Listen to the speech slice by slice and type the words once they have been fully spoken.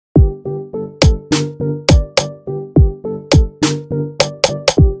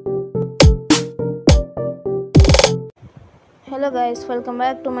Hello guys, welcome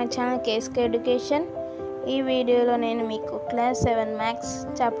back to my channel KSK Education. ఈ వీడియోలో నేను మీకు class 7 maths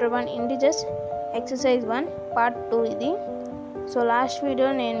chapter 1 integers exercise 1 part 2 ఇది. సో లాస్ట్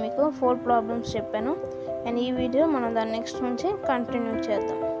వీడియోలో నేను మీకు 4 ప్రాబ్లమ్స్ చెప్పాను అండ్ ఈ వీడియో మనం దాని నెక్స్ట్ నుంచి కంటిన్యూ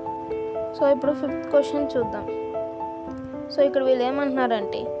చేద్దాం. సో ఇప్పుడు 5th క్వశ్చన్ చూద్దాం. సో ఇక్కడ వీళ్ళు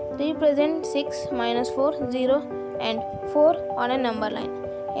ఏమంటున్నారంటే represent 6 -4 0 and 4 on a number line.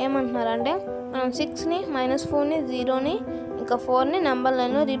 ఏమంటున్నారంటే మనం 6ని -4ని 0ని ఇంకా 4ని నెంబర్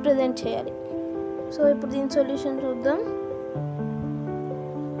లైన్లో రీప్రజెంట్ చేయాలి. సో ఇప్పుడు దీని సొల్యూషన్ చూద్దాం.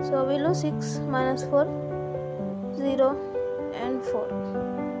 సో వీళ్ళు 6 -4 0 అండ్ 4.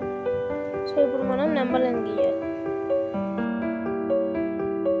 సో ఇప్పుడు మనం నెంబర్ లైన్ గీయాలి.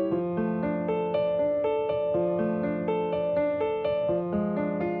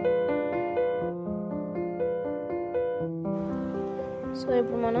 సో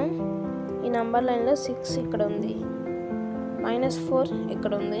ఇప్పుడు మనం ఈ నెంబర్ లైన్లో 6 ఇక్కడ ఉంది, -4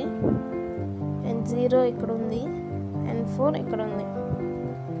 ఇక్కడ ఉంది అండ్ 0 ఇక్కడ ఉంది అండ్ 4 ఇక్కడ ఉంది.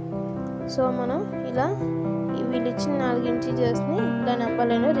 సో మనం ఇలా వీళ్ళు ఇచ్చిన 4 ఇంటిజర్స్ని ఇలా నెంబర్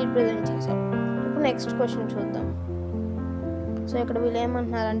లైన్లో రీప్రజెంట్ చేసాం. ఇప్పుడు నెక్స్ట్ క్వశ్చన్ చూద్దాం. సో ఇక్కడ వీళ్ళు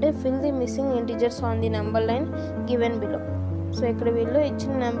ఏమంటున్నారంటే fill the missing integers on the number line given below. So ఇక్కడ వీళ్ళు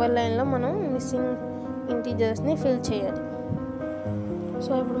ఇచ్చిన నెంబర్ లైన్లో మనం మిస్సింగ్ ఇంటిజర్స్ని ఫిల్ చేయాలి.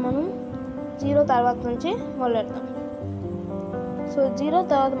 సో ఇప్పుడు మనం 0 తర్వాత నుంచి మొదలెడతాం. సో 0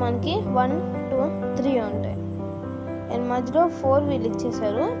 తర్వాత మనకి 1 2 3 ఉంటాయి అండ్ మధ్యలో 4 వీళ్ళు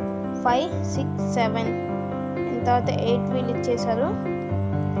ఇచ్చేసారు, 5 6 7 అండ్ తర్వాత 8 వీళ్ళు ఇచ్చేసారు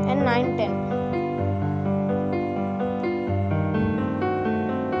అండ్ 9 10.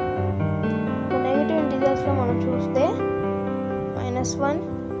 నెగిటివ్ ఇంటిజర్స్లో మనం చూస్తే -1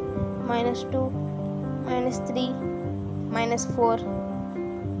 -2 -3 -4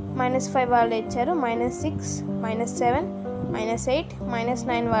 -5 వాళ్ళే ఇచ్చారు, -6 -7 -8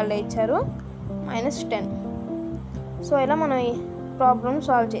 -9 వాళ్ళే ఇచ్చారు, -10. సో ఇలా మనం ఈ ప్రాబ్లమ్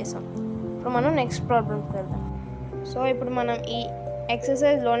సాల్వ్ చేసాం. ఇప్పుడు మనం నెక్స్ట్ ప్రాబ్లమ్కి వెళ్దాం. సో ఇప్పుడు మనం ఈ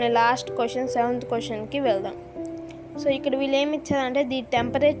ఎక్సర్సైజ్లోనే లాస్ట్ క్వశ్చన్ 7th క్వశ్చన్కి వెళ్దాం. సో ఇక్కడ వీళ్ళు ఏమి ఇచ్చారంటే the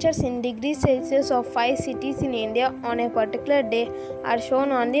temperatures in degrees Celsius of 5 cities in India on a particular day or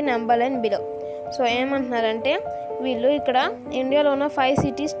shown on the number line below. So ఏమంటున్నారంటే వీళ్ళు ఇక్కడ ఇండియాలో ఉన్న 5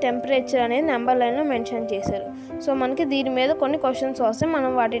 సిటీస్ టెంపరేచర్ అనేది నెంబర్ లైన్లో మెన్షన్ చేశారు. సో మనకి దీని మీద కొన్ని క్వశ్చన్స్ వస్తే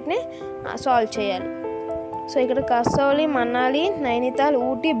మనం వాటిని సాల్వ్ చేయాలి. సో ఇక్కడ కసౌలి, మనాలి, నైనితాల్,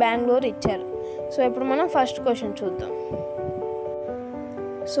 ఊటీ, బెంగళూరు ఇచ్చారు. సో ఇప్పుడు మనం ఫస్ట్ క్వశ్చన్ చూద్దాం.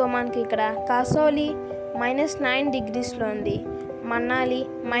 సో మనకి ఇక్కడ కసౌలి -9 డిగ్రీస్లో ఉంది, మనాలి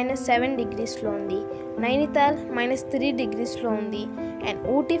 -7 డిగ్రీస్లో ఉంది, నైనితాల్ -3 డిగ్రీస్లో ఉంది అండ్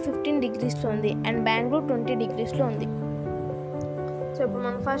ఊటీ 15 డిగ్రీస్లో ఉంది అండ్ బెంగళూరు 20 డిగ్రీస్లో ఉంది. సో ఇప్పుడు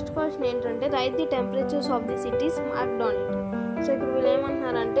మన ఫస్ట్ క్వశ్చన్ ఏంటంటే right the temperatures of the cities marked on it. So ఇప్పుడు వీళ్ళు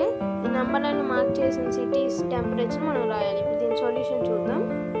ఏమంటున్నారంటే ఈ నెంబర్ లైన్ మార్క్ చేసిన సిటీస్ టెంపరేచర్ మనం రాయాలి. ఇప్పుడు దీని సొల్యూషన్ చూద్దాం.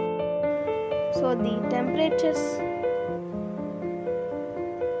 So the temperatures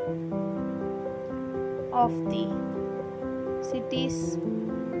of the cities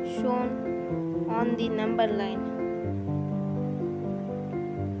shown on the number line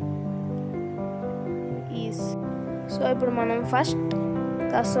is. So ఇప్పుడు మనం ఫస్ట్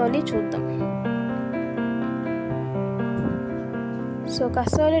కసౌలి చూద్దాం. సో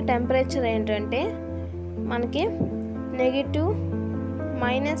కసౌలి టెంపరేచర్ ఏంటంటే మనకి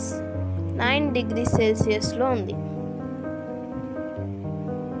 -9 డిగ్రీ సెల్సియస్లో ఉంది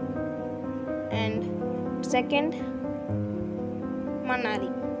and second Manali.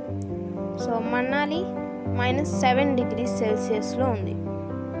 So Manali -7 degree సెల్సియస్లో ఉంది.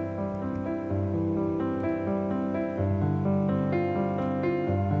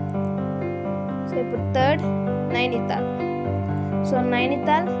 సో ఇప్పుడు third Nainital. So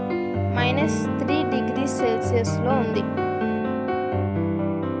Nainital -3 degree సెల్సియస్లో ఉంది.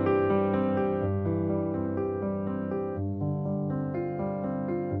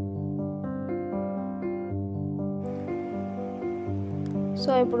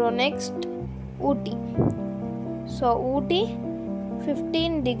 సో ఇప్పుడు next Ooty. So Ooty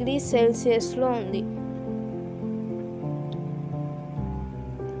 15 degree సెల్సియస్లో ఉంది.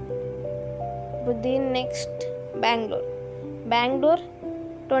 ఇప్పుడు దీని నెక్స్ట్ బెంగళూరు. బెంగళూరు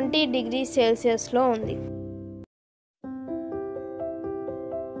 20 డిగ్రీ సెల్సియస్లో ఉంది.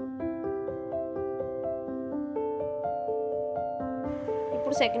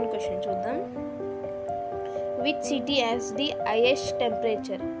 ఇప్పుడు సెకండ్ క్వశ్చన్ చూద్దాం. Which city has the highest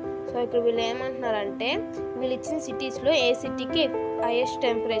temperature. So ఇక్కడ వీళ్ళు ఏమంటున్నారంటే వీళ్ళు ఇచ్చిన సిటీస్లో ఏ సిటీకి హైయెస్ట్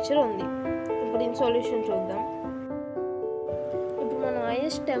టెంపరేచర్ ఉంది. ఇప్పుడు దీని సొల్యూషన్ చూద్దాం. ఇప్పుడు మనం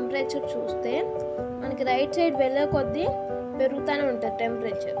హైయెస్ట్ టెంపరేచర్ చూస్తే మనకి రైట్ సైడ్ వెళ్ళే కొద్దీ పెరుగుతూనే ఉంటుంది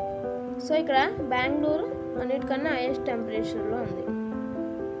టెంపరేచర్. సో ఇక్కడ బెంగళూరు అన్నిటికన్నా హైయెస్ట్ టెంపరేచర్లో ఉంది.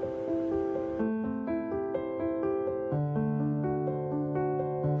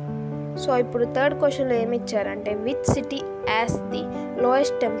 సో ఇప్పుడు థర్డ్ క్వశ్చన్లో ఏమి ఇచ్చారంటే which city as the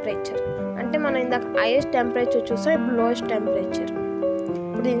lowest temperature. అంటే మనం ఇందాక హైయెస్ట్ టెంపరేచర్ చూస్తాం, ఇప్పుడు లోయెస్ట్ టెంపరేచర్.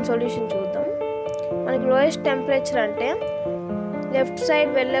 ఇప్పుడు దీని సొల్యూషన్ చూద్దాం. మనకి లోయెస్ట్ టెంపరేచర్ అంటే లెఫ్ట్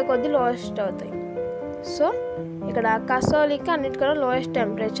సైడ్ వెళ్ళే కొద్దీ లోయెస్ట్ అవుతాయి. సో ఇక్కడ కసౌలీకి అన్నిటికన్నా లోయెస్ట్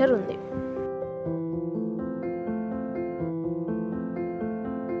టెంపరేచర్ ఉంది.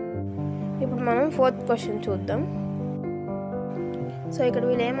 ఇప్పుడు మనం ఫోర్త్ క్వశ్చన్ చూద్దాం. సో ఇక్కడ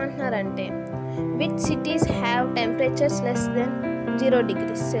వీళ్ళు ఏమంటున్నారంటే which cities have temperatures less than 0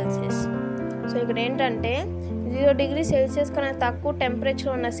 degrees Celsius. So ఇక్కడ ఏంటంటే 0 degrees Celsius కన్నా తక్కువ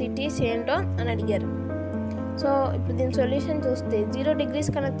టెంపరేచర్ ఉన్న సిటీస్ ఏంటో అని అడిగారు. సో ఇప్పుడు దీని సొల్యూషన్ చూస్తే 0 degrees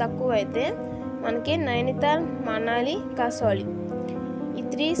కన్నా తక్కువ అయితే మనకి నైనితాల్, మనాలి, కసౌలీ ఈ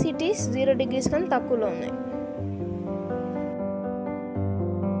 3 సిటీస్ 0 degrees కన్నా తక్కువలో ఉన్నాయి.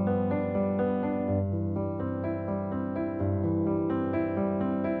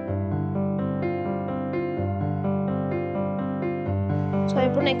 సో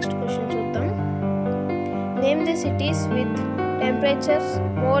ఇప్పుడు నెక్స్ట్ క్వశ్చన్ చూద్దాం. Name the cities with temperatures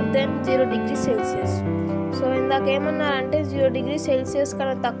more than 0 degrees Celsius. So ఇందాక ఏమన్నారంటే 0 degrees Celsius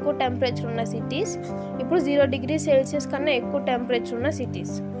కన్నా తక్కువ టెంపరేచర్ ఉన్న సిటీస్, ఇప్పుడు 0 degrees Celsius కన్నా ఎక్కువ టెంపరేచర్ ఉన్న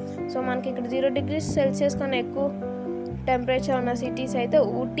సిటీస్. సో మనకి ఇక్కడ 0 degrees Celsius కన్నా ఎక్కువ టెంపరేచర్ ఉన్న సిటీస్ అయితే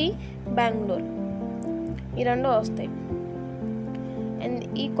ఊటీ, బెంగళూరు ఈ రెండు వస్తాయి. అండ్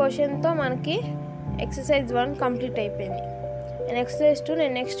ఈ క్వశ్చన్తో మనకి ఎక్సర్సైజ్ 1 కంప్లీట్ అయిపోయింది. అండ్ ఎక్సర్సైజ్ 2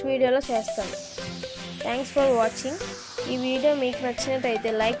 నేను నెక్స్ట్ వీడియోలో చేస్తాను. Thanks for watching. ఈ వీడియో మీకు నచ్చినట్టయితే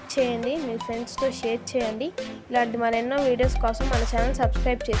లైక్ చేయండి, మీ ఫ్రెండ్స్తో షేర్ చేయండి. ఇలాంటి మరెన్నో వీడియోస్ కోసం మన ఛానల్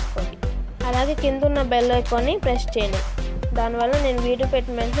సబ్స్క్రైబ్ చేసుకోండి. అలాగే కింద ఉన్న బెల్ ఐకాన్ని ప్రెస్ చేయండి. దానివల్ల నేను వీడియో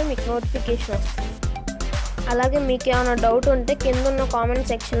పెట్టిన వెంటనే మీకు నోటిఫికేషన్ వస్తుంది. అలాగే మీకు ఏమైనా డౌట్ ఉంటే కింద ఉన్న కామెంట్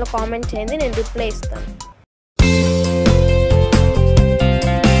సెక్షన్లో కామెంట్ చేయండి, నేను రిప్లై ఇస్తాను.